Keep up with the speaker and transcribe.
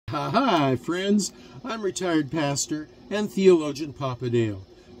Hi, friends. I'm retired pastor and theologian Papa Dale.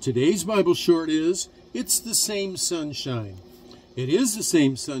 Today's Bible short is, It's the Same Sunshine. It is the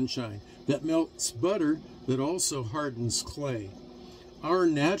same sunshine that melts butter that also hardens clay. Our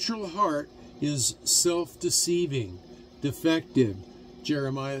natural heart is self-deceiving, defective,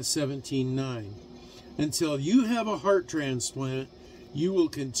 Jeremiah 17:9. Until you have a heart transplant, you will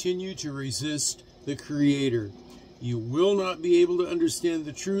continue to resist the Creator. You will not be able to understand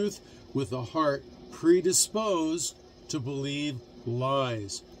the truth with a heart predisposed to believe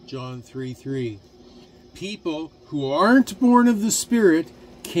lies. John 3:3. People who aren't born of the Spirit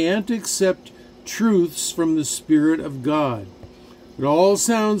can't accept truths from the Spirit of God. It all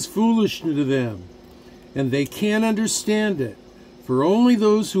sounds foolish to them, and they can't understand it. For only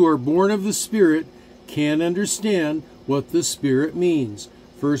those who are born of the Spirit can understand what the Spirit means.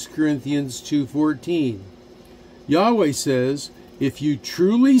 1 Corinthians 2:14. Yahweh says, if you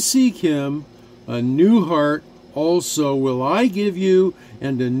truly seek Him, a new heart also will I give you,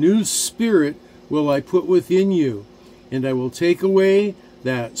 and a new spirit will I put within you. And I will take away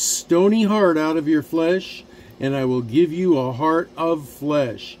that stony heart out of your flesh, and I will give you a heart of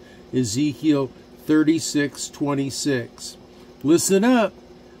flesh. Ezekiel 36:26. Listen up.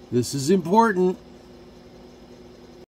 This is important.